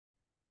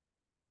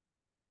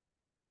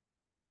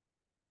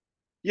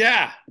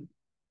Yeah.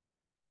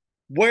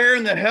 Where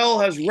in the hell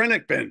has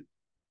Rennick been?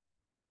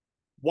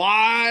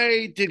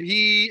 Why did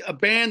he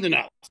abandon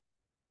us?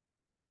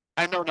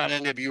 I know not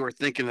any of you are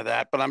thinking of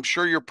that, but I'm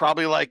sure you're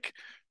probably like,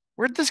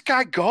 where'd this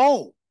guy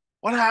go?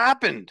 What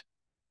happened?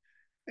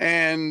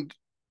 And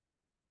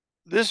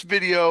this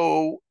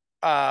video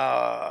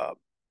uh,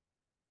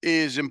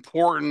 is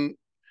important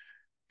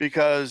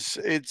because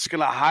it's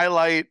going to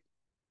highlight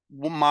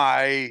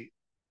my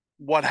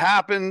what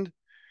happened,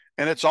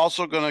 and it's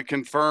also going to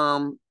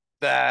confirm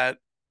that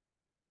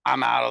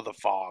I'm out of the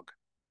fog.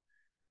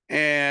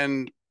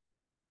 And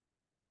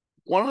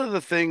one of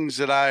the things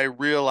that I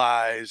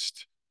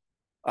realized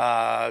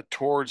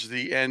towards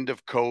the end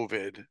of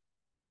COVID,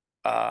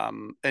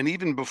 and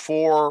even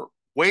before,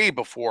 way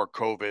before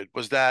COVID,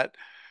 was that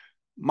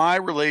my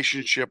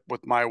relationship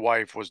with my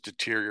wife was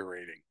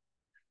deteriorating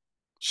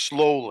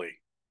slowly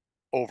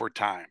over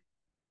time.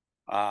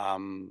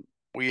 Um,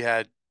 we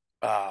had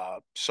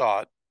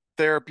sought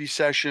therapy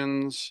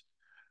sessions.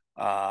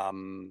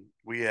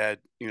 We had,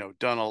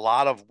 done a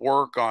lot of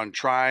work on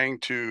trying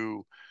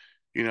to,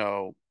 you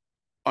know,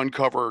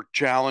 uncover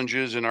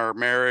challenges in our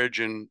marriage.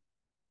 And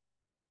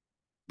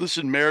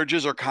listen,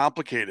 marriages are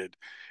complicated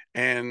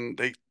and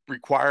they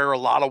require a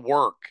lot of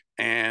work.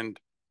 And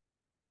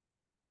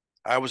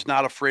I was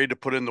not afraid to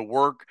put in the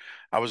work.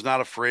 I was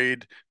not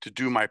afraid to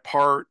do my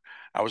part.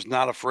 I was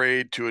not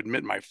afraid to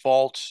admit my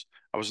faults.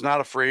 I was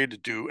not afraid to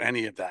do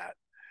any of that.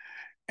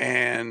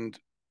 And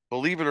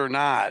believe it or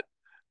not,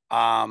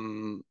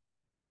 um,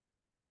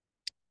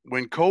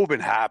 when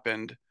COVID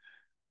happened,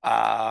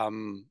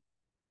 um,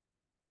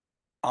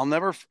 I'll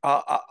never,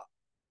 I,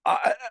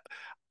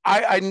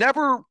 I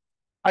never,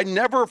 I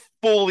never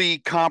fully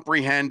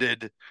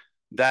comprehended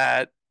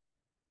that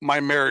my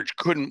marriage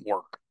couldn't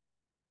work.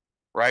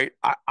 Right?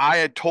 I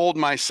had told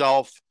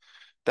myself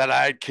that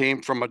I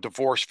came from a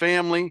divorced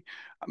family.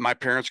 My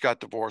parents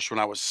got divorced when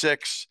I was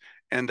 6,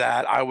 and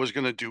that I was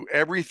going to do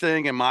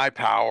everything in my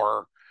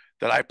power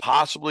that I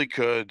possibly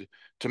could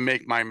to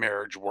make my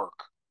marriage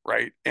work.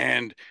 Right.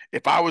 And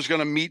if I was going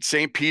to meet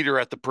St. Peter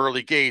at the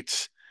pearly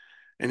gates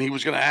and he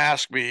was going to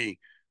ask me,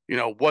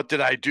 what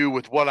did I do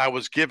with what I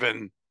was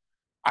given?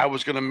 I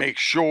was going to make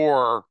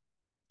sure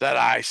that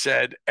I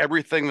said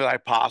everything that I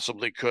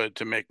possibly could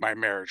to make my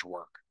marriage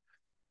work.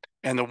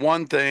 And the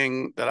one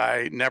thing that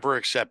I never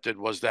accepted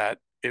was that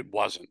it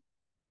wasn't.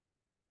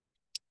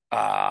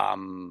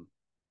 Um,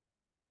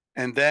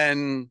 and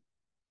then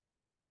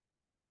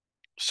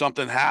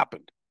something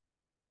happened,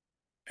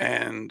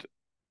 and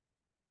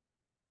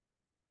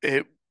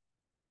it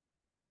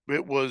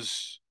it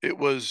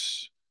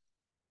was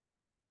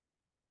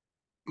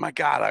my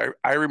God.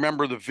 I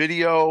remember the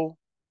video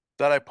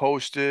that I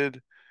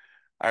posted.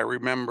 I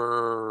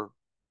remember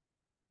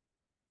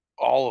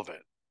all of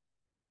it,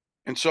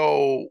 and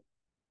so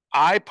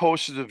I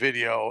posted the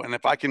video, and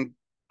if I can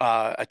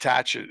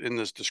attach it in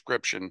this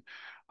description,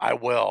 I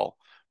will.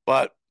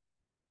 But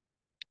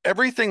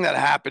everything that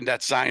happened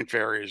at Sign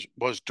Fairies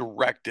was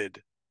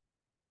directed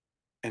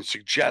and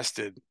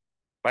suggested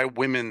by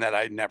women that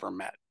I'd never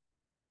met.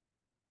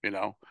 You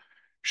know,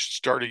 you should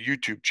start a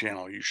YouTube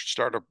channel. You should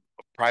start a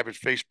private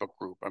Facebook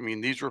group. I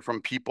mean, these were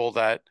from people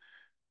that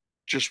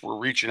just were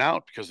reaching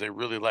out because they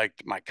really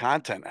liked my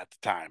content at the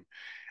time.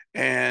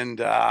 And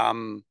I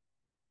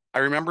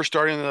remember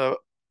starting the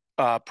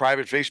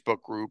private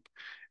Facebook group,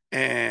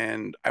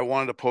 and I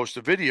wanted to post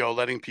a video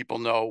letting people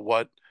know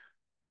what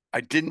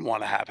I didn't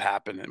want to have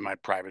happen in my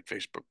private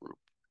Facebook group.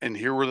 And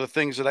here were the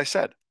things that I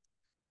said.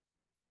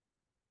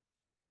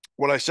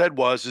 What I said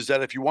was is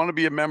that if you want to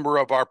be a member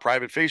of our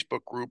private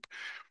Facebook group,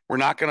 we're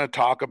not going to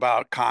talk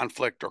about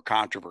conflict or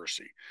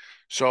controversy.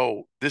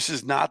 So this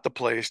is not the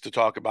place to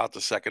talk about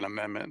the Second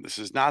Amendment. This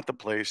is not the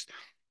place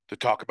to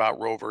talk about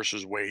Roe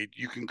versus Wade.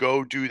 You can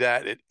go do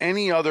that at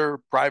any other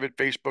private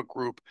Facebook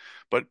group,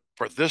 but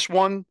for this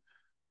one,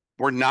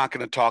 we're not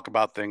going to talk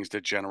about things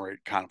that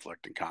generate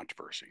conflict and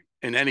controversy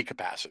in any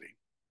capacity.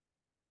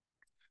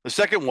 The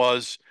second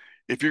was,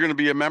 if you're going to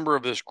be a member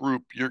of this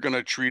group, you're going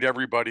to treat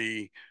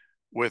everybody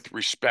with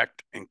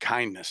respect and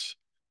kindness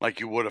like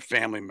you would a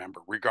family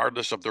member,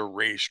 regardless of their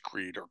race,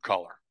 creed, or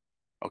color.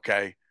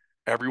 Okay.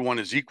 Everyone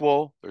is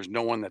equal. There's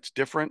no one that's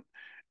different.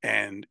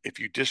 And if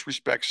you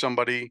disrespect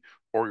somebody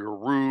or you're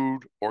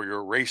rude or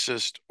you're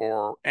racist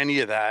or any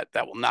of that,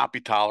 that will not be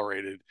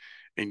tolerated.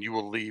 And you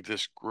will leave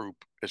this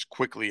group as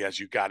quickly as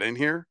you got in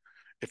here,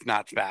 if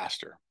not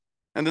faster.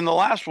 And then the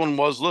last one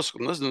was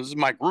listen, this is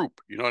my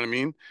group. You know what I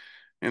mean?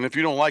 And if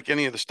you don't like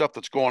any of the stuff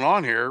that's going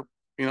on here,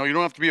 you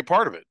don't have to be a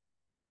part of it.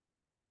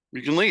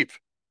 You can leave.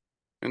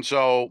 And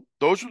so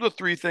those are the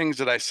three things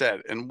that I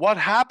said. And what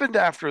happened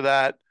after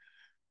that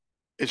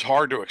is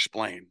hard to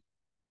explain.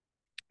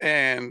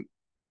 And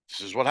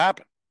this is what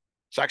happened.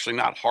 It's actually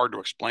not hard to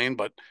explain,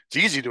 but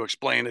it's easy to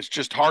explain. It's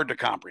just hard to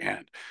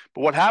comprehend.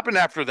 But what happened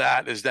after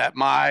that is that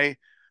my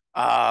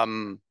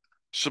um,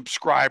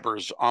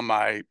 subscribers on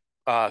my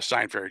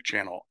Sign Fairy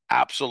channel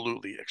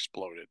absolutely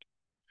exploded.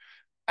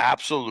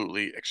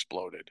 Absolutely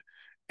exploded.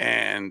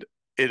 And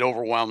it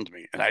overwhelmed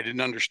me. And I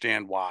didn't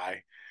understand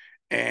why.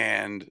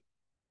 And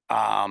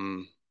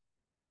Um,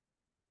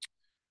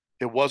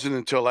 it wasn't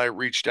until I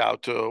reached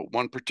out to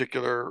one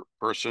particular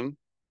person,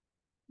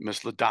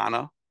 Miss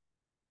LaDonna,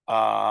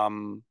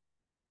 um,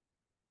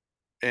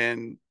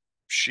 and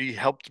she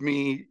helped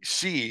me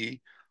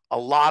see a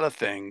lot of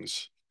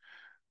things,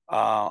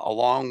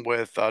 along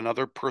with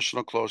another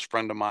personal close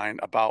friend of mine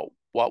about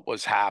what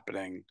was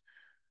happening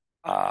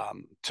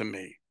to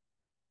me.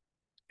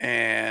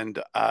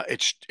 And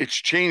it's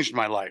changed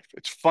my life.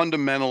 It's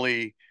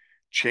fundamentally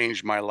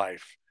changed my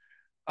life.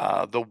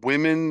 The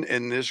women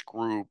in this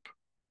group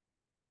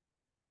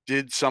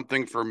did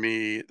something for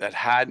me that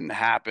hadn't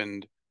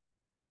happened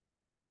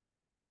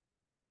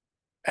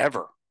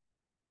ever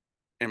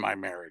in my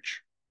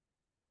marriage.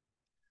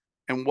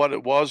 And what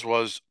it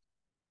was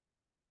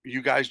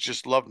you guys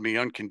just loved me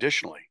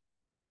unconditionally.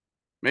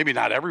 Maybe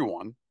not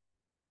everyone,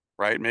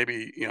 right?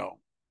 Maybe,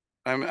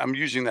 I'm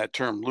using that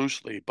term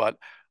loosely, but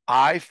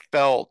I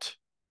felt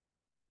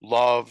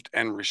loved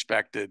and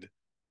respected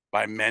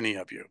by many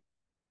of you,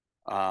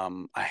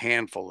 a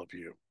handful of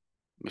you,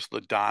 Miss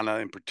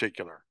LaDonna in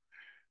particular,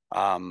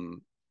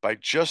 um, by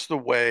just the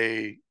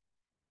way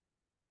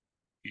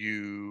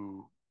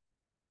you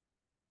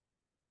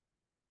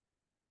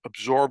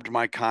absorbed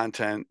my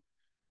content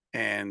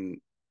and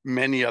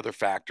many other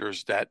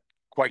factors that,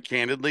 quite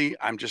candidly,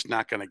 I'm just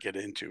not going to get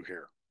into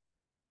here.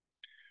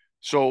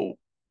 So,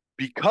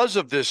 because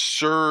of this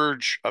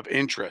surge of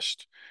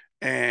interest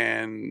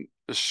and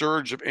the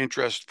surge of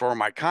interest for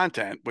my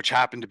content, which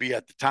happened to be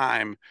at the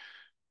time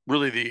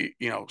really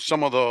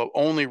some of the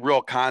only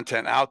real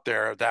content out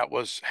there that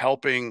was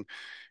helping,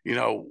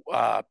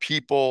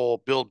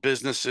 people build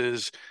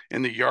businesses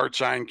in the yard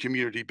sign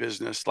community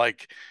business,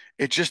 like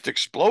it just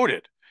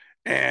exploded.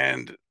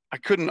 And I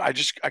couldn't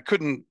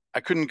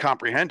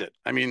comprehend it.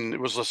 I mean, it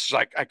was just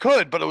like I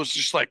could, but it was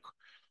just like,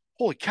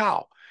 holy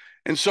cow.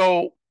 And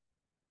so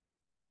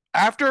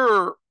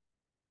after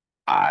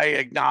I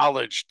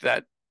acknowledged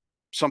that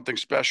something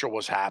special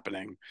was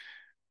happening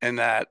and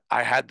that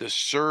I had this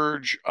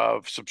surge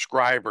of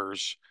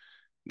subscribers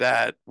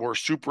that were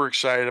super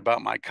excited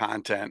about my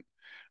content,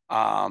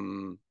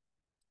 um,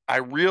 I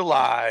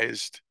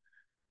realized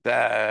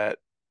that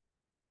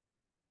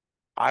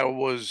I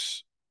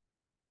was,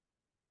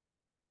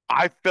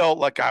 I felt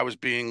like I was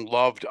being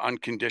loved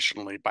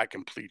unconditionally by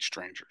complete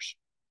strangers,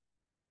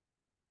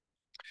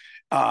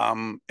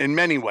 in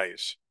many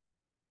ways.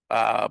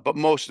 But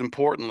most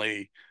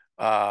importantly,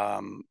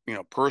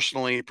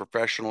 personally,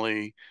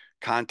 professionally,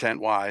 content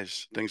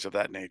wise, things of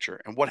that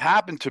nature. And what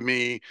happened to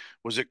me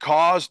was it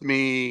caused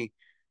me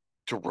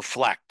to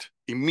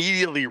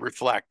immediately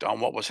reflect on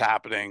what was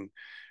happening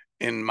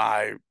in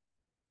my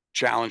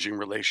challenging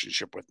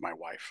relationship with my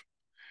wife.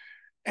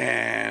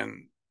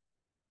 And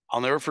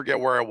I'll never forget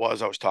where I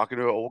was. I was talking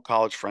to an old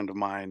college friend of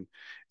mine,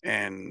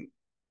 and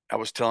I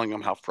was telling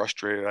him how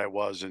frustrated I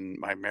was in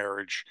my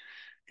marriage,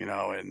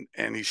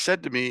 and he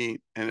said to me,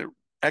 and it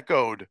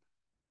echoed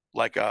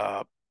like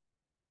I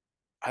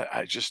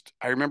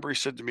remember he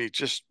said to me,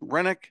 just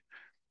Rennick,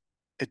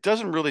 it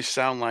doesn't really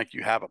sound like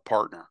you have a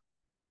partner.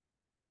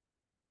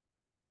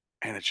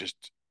 And it's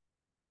just,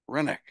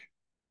 Rennick,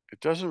 it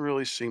doesn't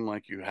really seem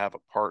like you have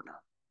a partner.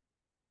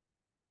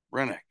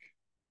 Rennick,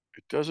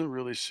 it doesn't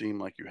really seem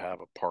like you have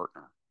a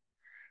partner.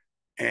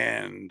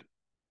 And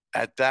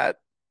at that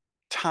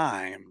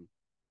time,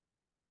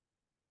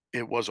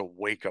 it was a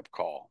wake up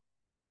call.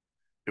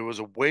 It was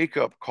a wake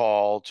up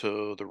call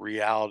to the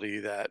reality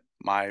that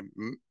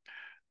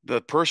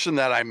the person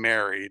that I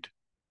married,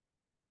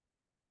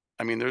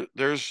 I mean,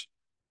 there's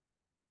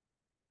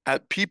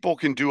people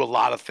can do a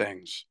lot of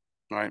things,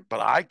 right? But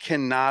I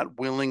cannot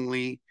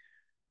willingly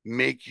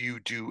make you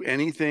do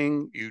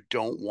anything you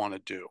don't want to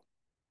do.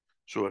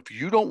 So if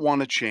you don't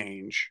want to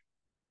change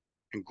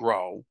and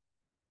grow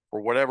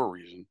for whatever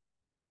reason,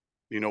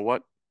 you know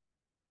what?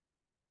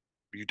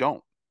 You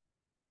don't.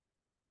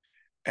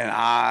 And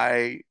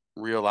I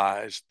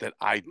realized that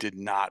I did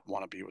not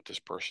want to be with this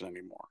person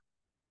anymore.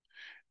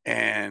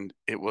 And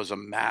it was a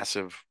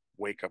massive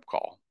wake up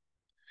call.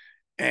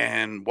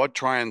 And what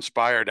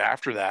transpired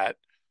after that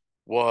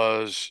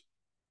was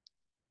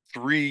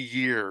 3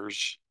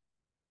 years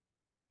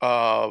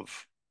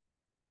of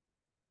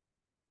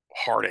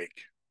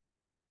heartache.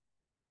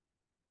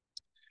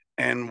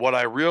 And what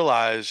I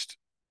realized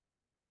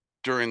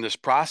during this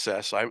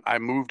process, I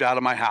moved out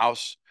of my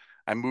house,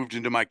 I moved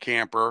into my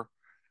camper.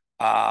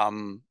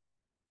 Um,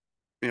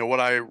 what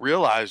I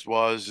realized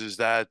is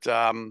that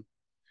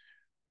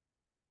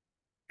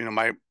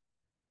my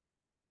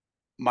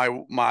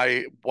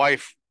my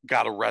wife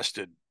got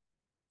arrested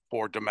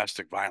for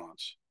domestic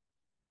violence.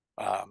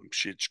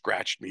 She had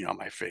scratched me on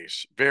my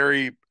face.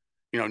 Very,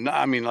 not,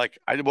 I mean, like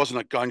it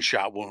wasn't a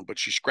gunshot wound, but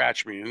she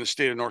scratched me. In the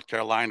state of North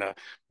Carolina,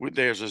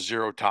 there's a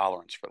zero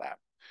tolerance for that.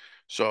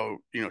 So,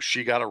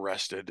 she got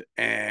arrested,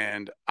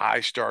 and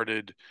I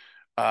started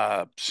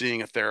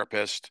seeing a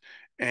therapist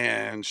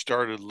and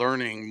started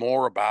learning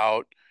more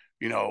about,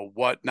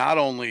 what not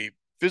only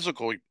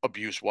physical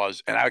abuse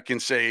was, and I can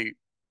say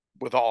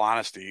with all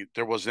honesty,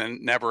 there was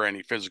never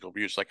any physical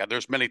abuse. Like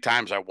there's many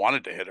times I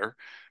wanted to hit her,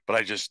 but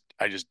I just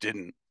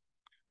didn't.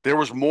 There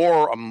was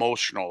more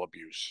emotional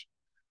abuse.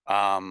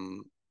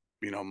 Um,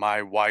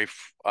 my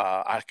wife,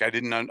 I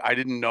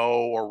didn't know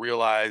or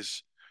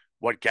realize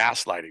what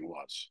gaslighting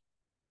was.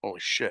 Holy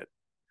shit.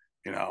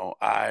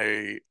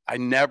 I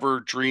never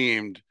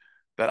dreamed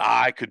that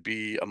I could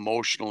be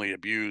emotionally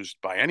abused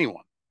by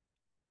anyone,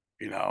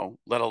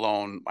 let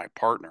alone my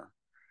partner.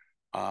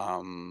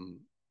 Um,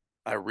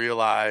 I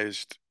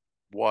realized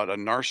what a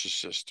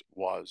narcissist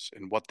was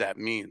and what that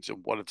means and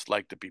what it's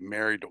like to be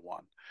married to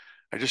one.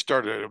 I just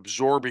started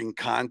absorbing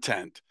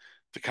content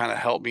to kind of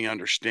help me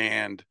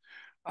understand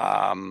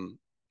um,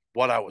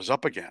 what I was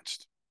up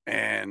against.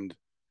 And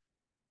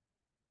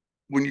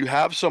when you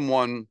have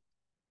someone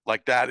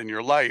like that in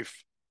your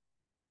life,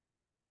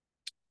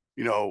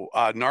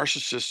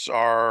 narcissists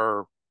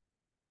are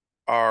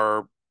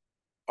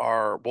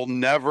will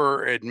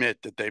never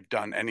admit that they've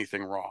done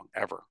anything wrong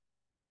ever.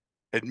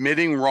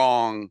 Admitting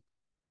wrong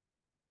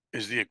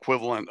is the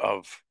equivalent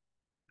of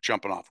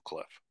jumping off a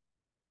cliff,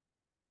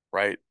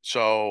 right?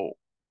 So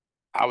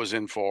I was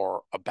in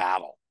for a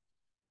battle,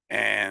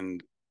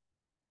 and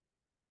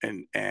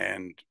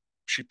and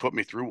she put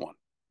me through one,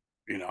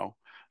 you know.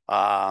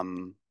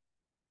 Um,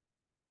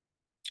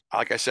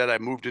 like I said, I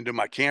moved into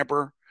my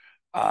camper.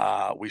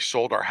 We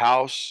sold our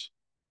house.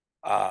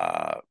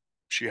 Uh,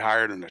 she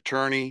hired an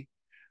attorney.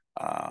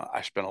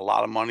 I spent a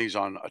lot of monies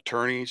on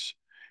attorneys,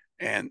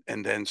 and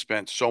then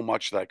spent so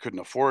much that I couldn't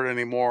afford it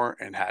anymore,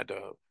 and had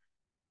to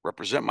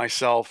represent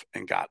myself,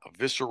 and got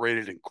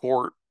eviscerated in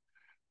court.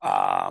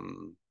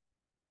 Um,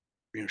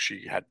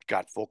 she had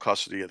got full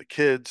custody of the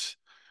kids.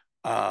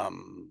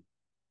 Um,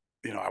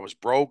 I was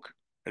broke.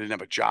 I didn't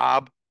have a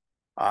job.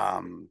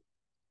 Um,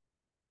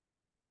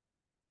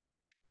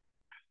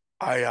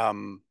 I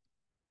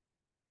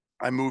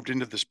I moved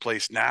into this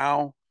place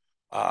now,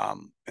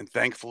 and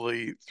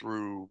thankfully,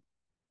 through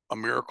a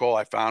miracle,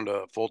 I found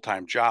a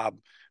full-time job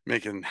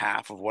making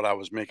half of what I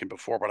was making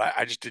before. But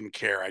I just didn't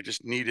care. I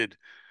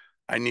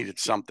needed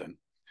something.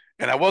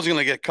 And I wasn't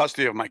going to get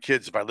custody of my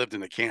kids if I lived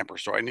in a camper.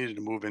 So I needed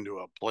to move into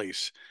a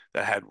place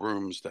that had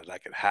rooms that I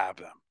could have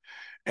them.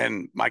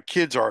 And my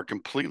kids are a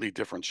completely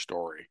different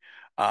story,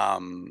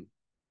 um,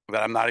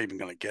 that I'm not even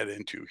going to get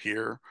into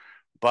here.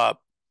 But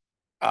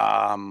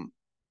um,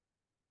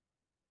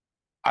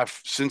 I've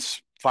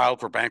since filed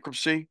for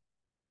bankruptcy.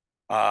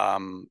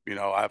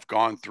 I've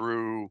gone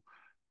through,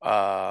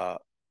 uh,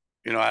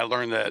 I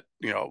learned that,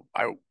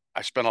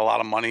 I spent a lot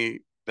of money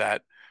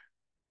that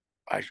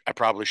I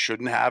probably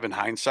shouldn't have in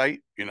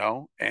hindsight,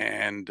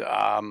 and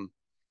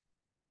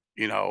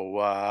you know,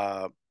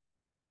 uh,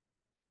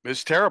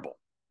 it's terrible.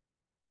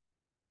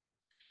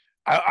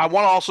 I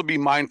want to also be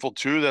mindful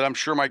too that I'm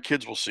sure my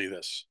kids will see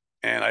this,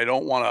 and I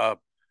don't want to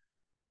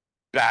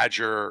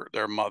badger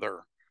their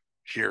mother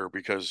here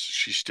because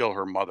she's still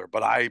her mother,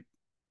 but I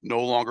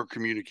no longer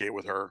communicate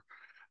with her.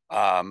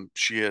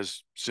 She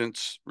has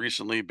since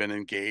recently been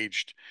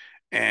engaged,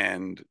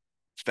 and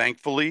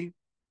thankfully,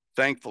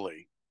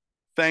 thankfully,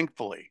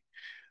 thankfully,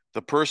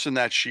 the person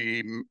that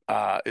she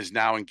is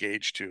now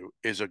engaged to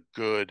is a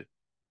good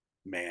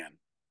man,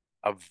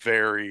 a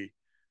very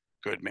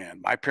good man.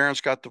 My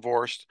parents got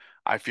divorced.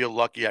 I feel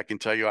lucky. I can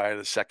tell you I had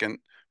a second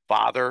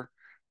father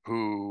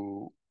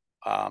who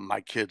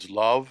my kids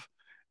love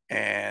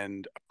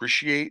and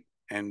appreciate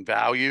and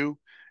value.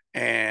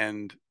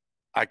 And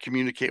I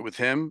communicate with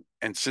him.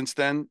 And since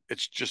then,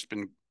 it's just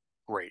been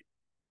great.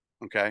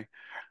 Okay.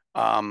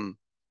 Um,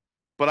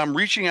 but I'm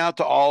reaching out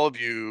to all of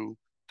you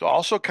to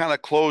also kind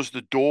of close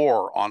the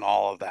door on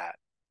all of that,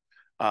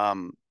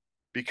 um,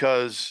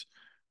 because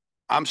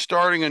I'm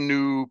starting a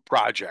new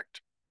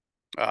project.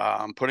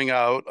 I'm putting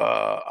out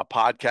a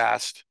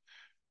podcast,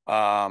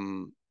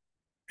 um,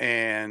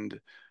 and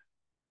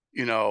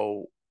you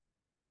know,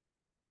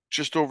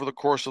 just over the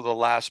course of the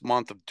last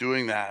month of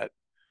doing that,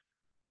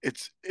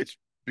 it's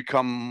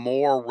become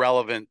more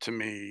relevant to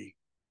me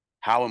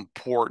how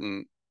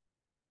important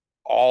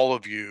all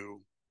of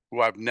you who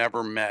I've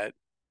never met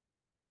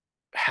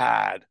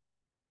had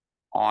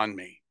on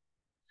me,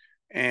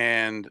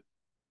 and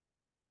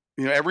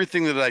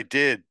everything that I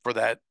did for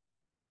that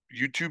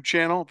YouTube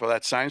channel, for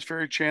that Science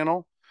Fairy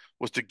channel,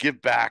 was to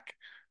give back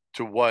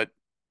to what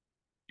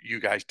you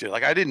guys did.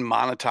 Like I didn't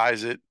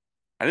monetize it.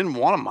 I didn't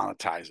want to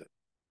monetize it.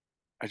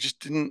 I just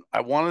didn't.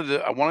 I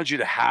wanted you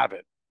to have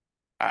it.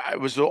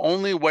 It was the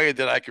only way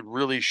that I could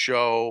really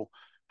show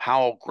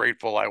how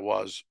grateful I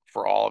was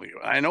for all of you.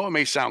 And I know it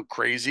may sound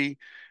crazy,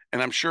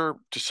 and I'm sure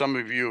to some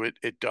of you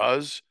it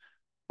does,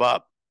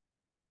 but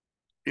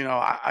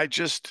I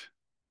just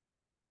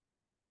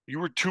you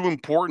were too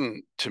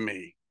important to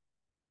me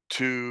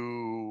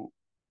to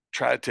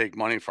try to take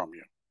money from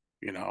you,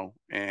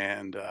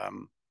 and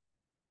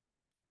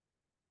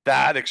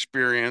that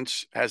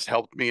experience has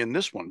helped me in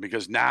this one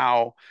because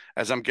now,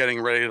 as I'm getting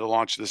ready to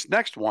launch this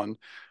next one,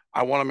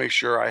 I want to make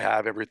sure I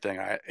have everything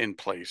in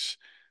place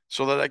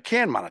so that I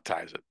can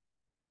monetize it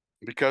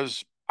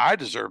because I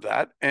deserve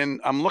that,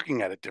 and I'm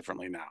looking at it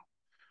differently now.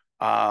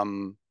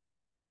 Um,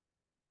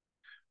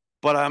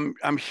 But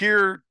I'm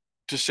here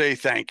to say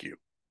thank you.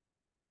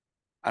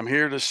 I'm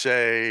here to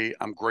say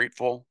I'm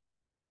grateful.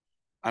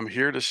 I'm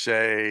here to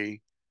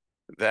say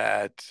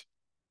that,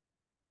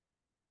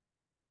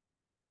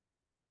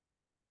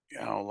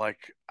 like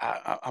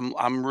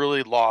I'm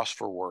really lost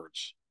for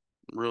words.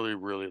 Really,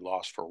 really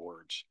lost for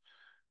words.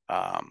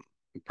 Um,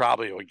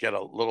 Probably would get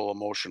a little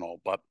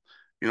emotional, but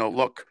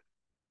look,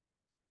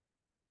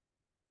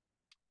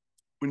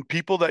 when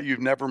people that you've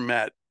never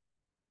met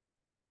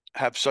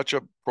have such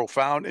a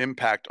profound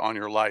impact on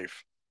your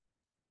life,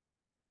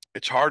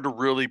 it's hard to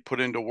really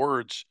put into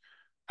words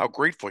how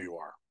grateful you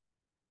are,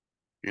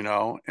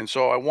 And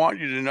so I want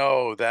you to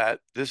know that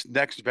this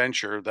next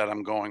venture that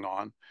I'm going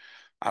on,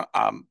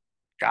 I'm,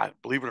 God,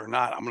 believe it or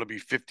not, I'm going to be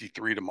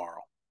 53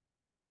 tomorrow.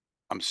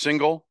 I'm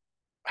single,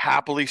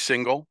 happily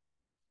single.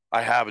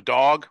 I have a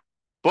dog,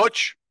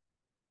 Butch.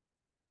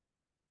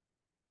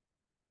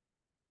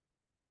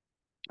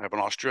 I have an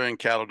Australian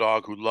cattle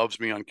dog who loves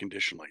me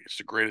unconditionally. It's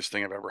the greatest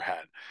thing I've ever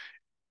had.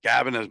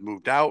 Gavin has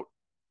moved out.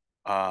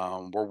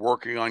 We're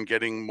working on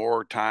getting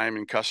more time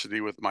in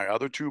custody with my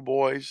other two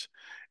boys.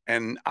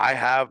 And I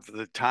have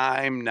the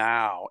time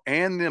now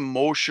and the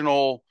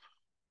emotional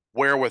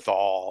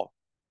wherewithal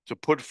to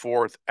put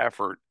forth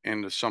effort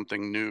into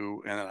something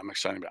new and that I'm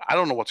excited about. I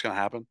don't know what's going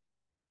to happen.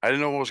 I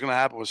didn't know what was going to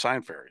happen with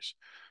Sign Fairies,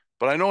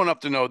 but I know enough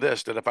to know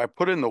this, that if I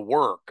put in the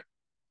work,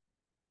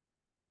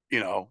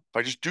 if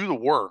I just do the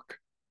work,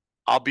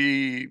 I'll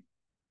be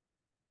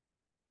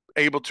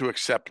able to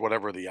accept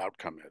whatever the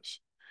outcome is.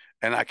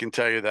 And I can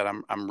tell you that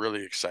I'm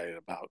really excited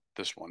about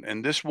this one.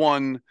 And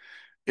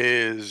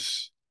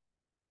is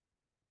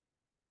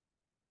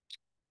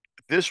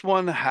this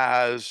one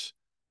has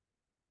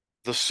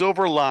the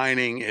silver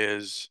lining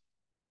is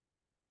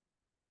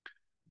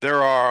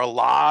there are a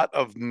lot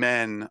of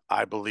men,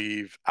 I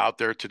believe, out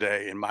there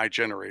today in my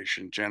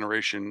generation,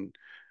 Generation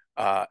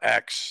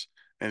X,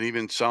 and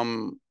even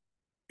some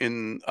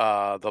in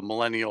the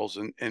millennials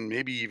and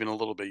maybe even a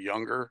little bit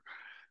younger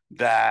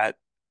that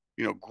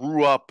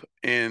grew up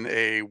in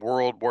a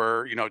world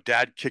where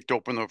dad kicked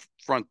open the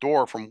front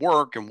door from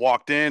work and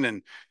walked in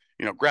and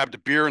grabbed a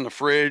beer in the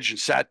fridge and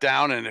sat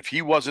down, and if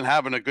he wasn't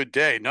having a good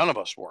day, none of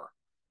us were.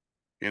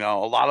 A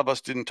lot of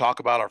us didn't talk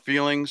about our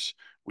feelings.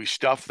 We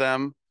stuffed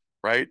them,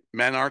 right?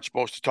 Men aren't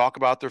supposed to talk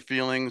about their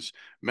feelings.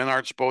 Men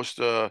aren't supposed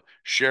to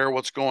share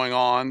what's going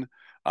on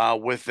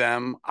with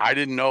them. I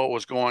didn't know what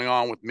was going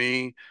on with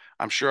me.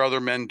 I'm sure other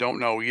men don't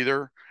know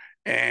either.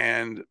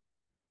 And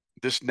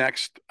this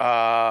next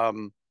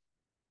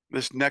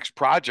this next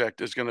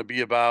project is going to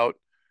be about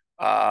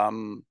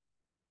um,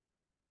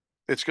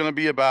 it's going to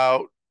be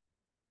about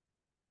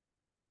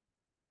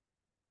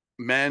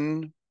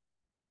men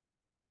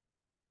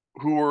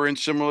who were in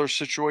similar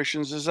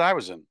situations as I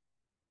was in,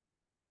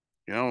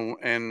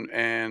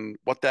 and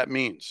what that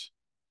means.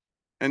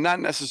 And not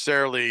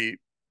necessarily,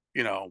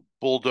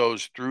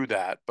 bulldoze through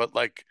that, but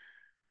like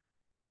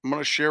I'm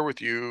going to share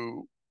with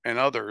you and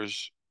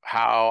others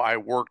how I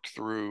worked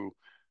through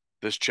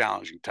this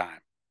challenging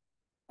time.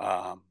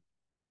 Um,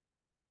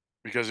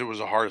 because it was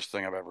the hardest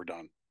thing I've ever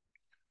done.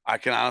 I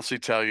can honestly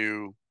tell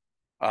you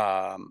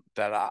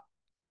that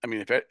I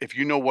mean, if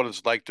you know what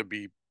it's like to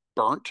be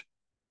burnt,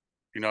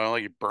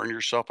 like you burn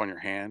yourself on your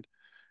hand,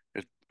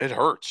 it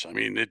hurts. I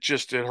mean, it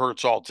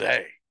hurts all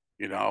day,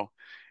 you know,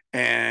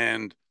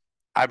 and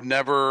I've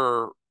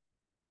never,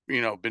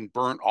 been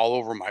burnt all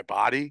over my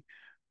body.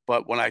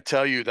 But when I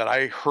tell you that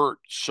I hurt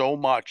so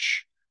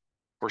much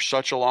for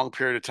such a long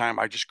period of time,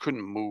 I just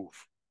couldn't move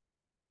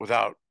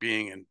without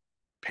being in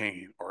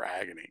pain or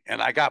agony.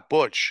 And I got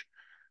Butch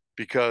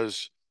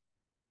because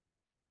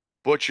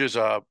Butch is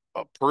a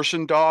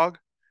person dog.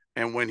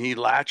 And when he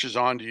latches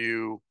onto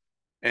you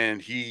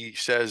and he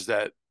says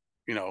that,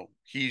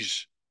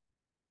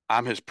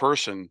 I'm his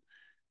person,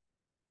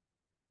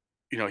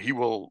 he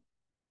will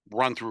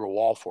run through a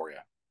wall for you.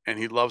 And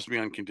he loves me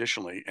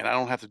unconditionally. And I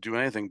don't have to do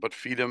anything but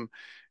feed him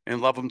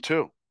and love him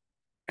too.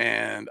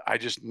 And I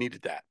just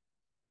needed that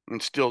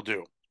and still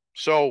do.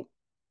 So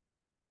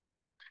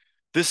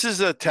this is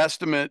a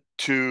testament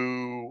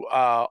to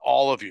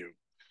all of you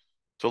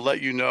to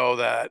let you know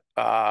that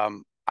I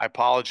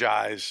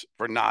apologize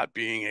for not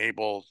being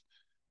able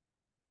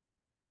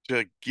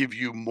to give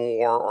you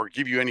more or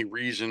give you any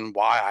reason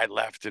why I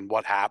left and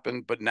what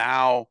happened. But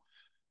now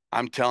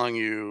I'm telling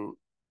you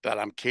that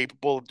I'm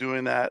capable of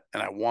doing that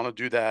and I want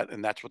to do that.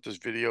 And that's what this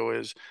video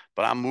is.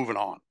 But I'm moving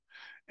on.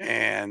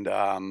 And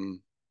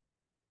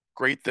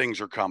great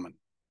things are coming.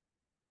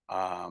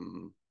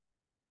 Um,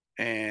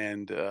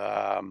 and,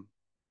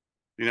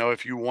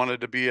 if you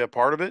wanted to be a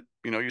part of it,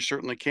 you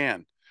certainly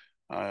can.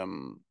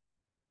 Um,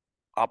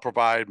 I'll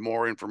provide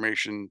more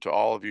information to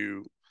all of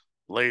you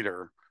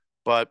later.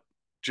 But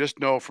just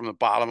know from the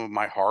bottom of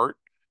my heart,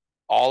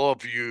 all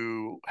of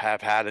you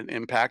have had an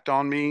impact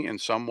on me in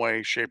some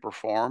way, shape, or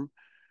form.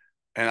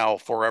 And I'll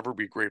forever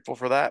be grateful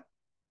for that.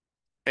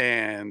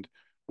 And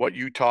what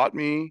you taught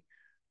me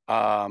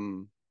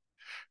um,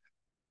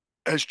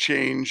 has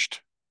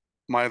changed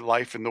my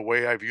life and the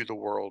way I view the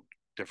world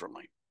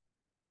differently.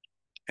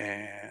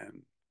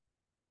 And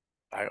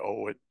I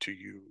owe it to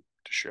you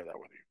to share that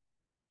with you.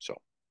 So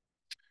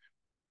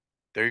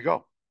there you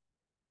go.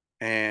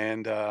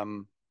 And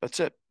that's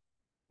it.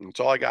 That's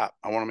all I got.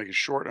 I want to make it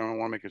short and I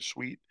want to make it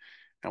sweet.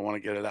 I want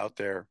to get it out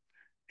there.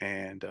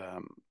 And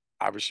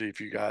obviously, if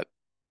you got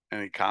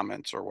any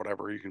comments or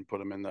whatever, you can put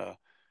them in the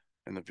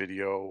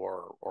video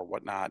or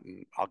whatnot,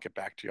 and I'll get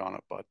back to you on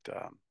it. But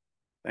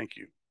thank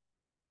you,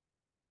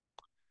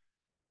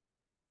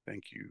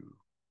 thank you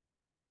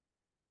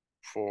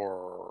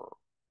for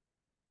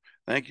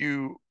thank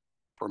you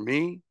for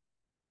me.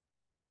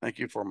 Thank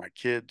you for my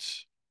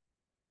kids,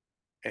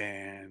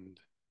 and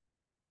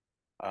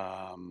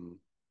um,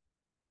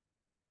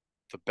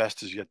 the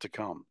best is yet to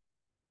come.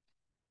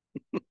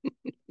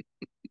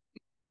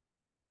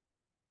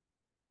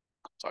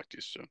 Talk to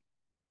you soon.